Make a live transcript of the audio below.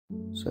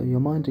So you're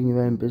minding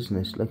your own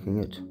business, looking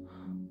at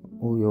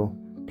all your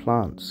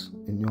plants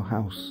in your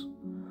house,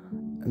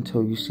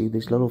 until you see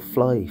these little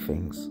fly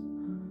things,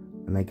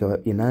 and they go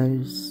up your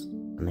nose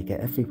and they get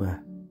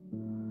everywhere.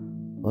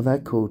 Well, they're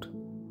called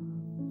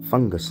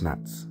fungus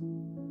gnats,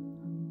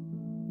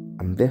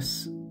 and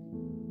this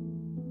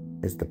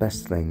is the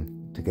best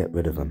thing to get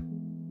rid of them.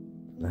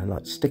 They're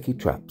like sticky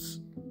traps.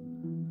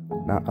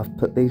 Now, I've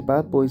put these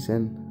bad boys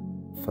in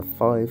for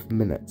 5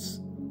 minutes,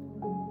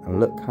 and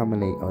look how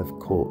many I've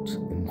caught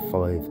in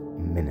 5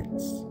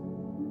 minutes.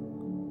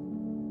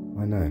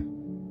 I know.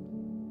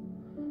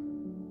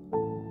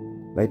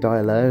 They die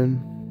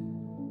alone,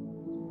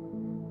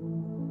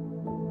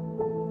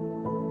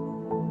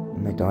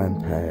 and they die in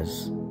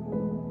pairs.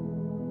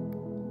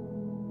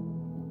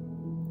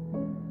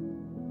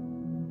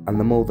 And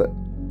the more that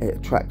it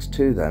attracts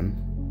to them,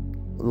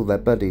 all their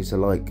buddies are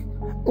like,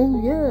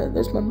 oh yeah,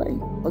 there's my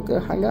mate, I'll go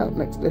hang out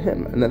next to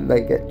him, and then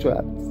they get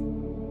trapped.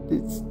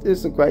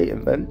 It's a great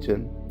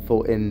invention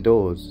for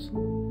indoors.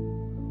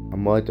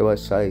 And why do I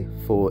say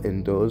for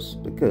indoors?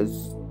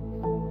 Because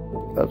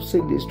I've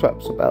seen these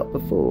traps about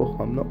before,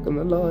 I'm not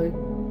gonna lie.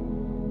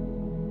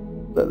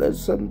 But there's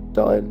some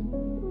dying.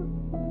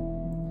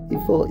 You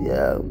thought,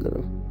 yeah, I'm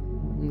gonna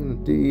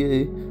do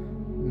you.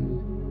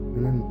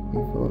 And then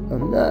you thought, oh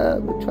no,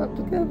 we're trapped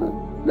together.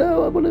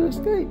 No, I want to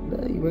escape.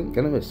 No, you weren't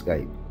gonna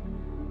escape.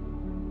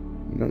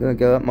 You're not gonna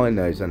go up my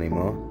nose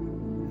anymore.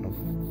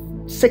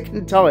 I'm sick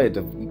and tired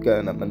of you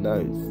going up my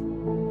nose.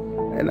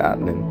 Ain't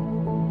happening.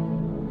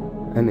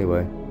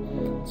 Anyway,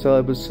 so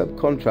I was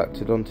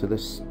subcontracted onto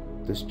this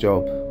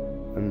job,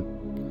 and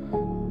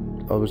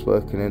I was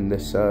working in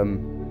this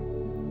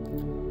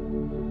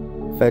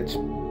veg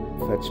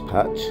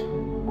patch,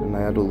 and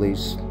they had all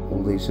these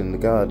in the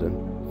garden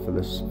for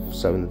the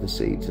sowing of the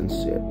seeds and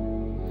shit.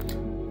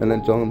 And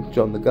then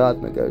John the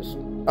gardener goes,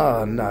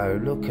 oh no,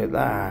 look at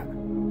that. I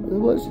said,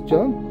 what is it,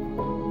 John?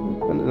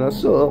 And then I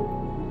saw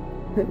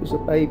it was a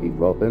baby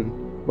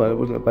robin. Well, it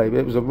wasn't a baby,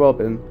 it was a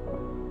robin,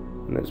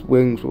 and its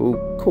wings were all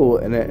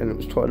caught in it, and it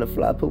was trying to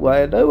flap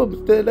away, and no one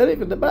was doing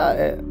anything about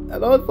it. And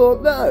I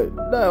thought, no,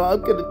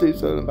 I'm going to do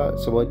something about it.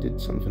 So I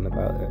did something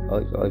about it.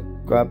 I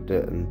grabbed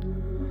it, and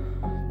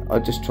I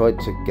just tried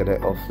to get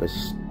it off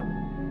this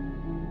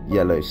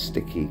yellow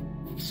sticky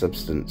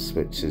substance,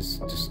 which is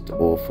just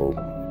awful.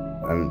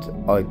 And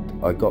I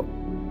got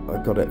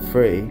it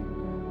free,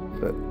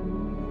 but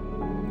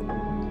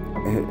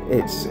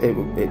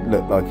it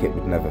looked like it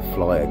would never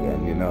fly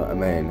again, you know what I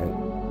mean?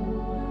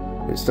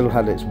 It still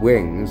had its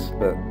wings,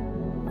 but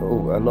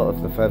a lot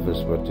of the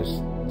feathers were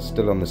just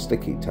still on the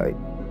sticky tape.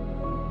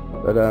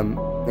 But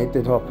it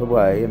did hop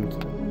away, and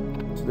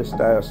to this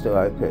day I still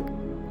hope it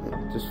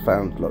just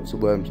found lots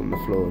of worms on the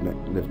floor, and it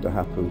lived a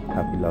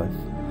happy life.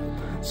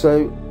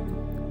 So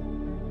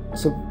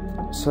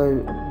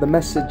the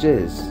message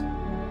is,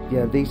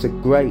 yeah, these are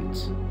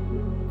great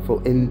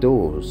for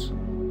indoors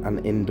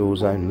and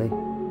indoors only,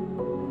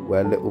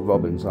 where little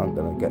robins aren't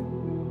going to get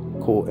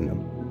caught in them,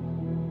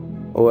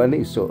 or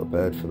any sort of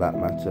bird for that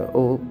matter,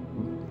 or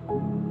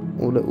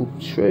little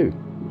shrew.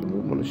 You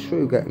wouldn't want a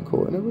shrew getting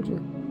caught in it, would you?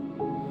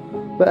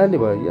 But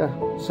anyway, yeah,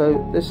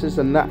 so this is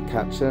a gnat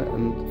catcher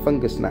and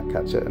fungus gnat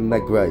catcher, and they're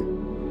great.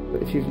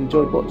 But if you've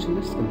enjoyed watching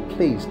this, then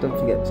please don't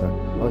forget to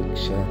like,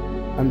 share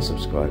and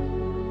subscribe,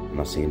 and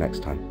I'll see you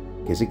next time.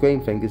 Kizzy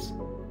Green Fingers.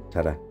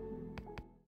 Ta-da.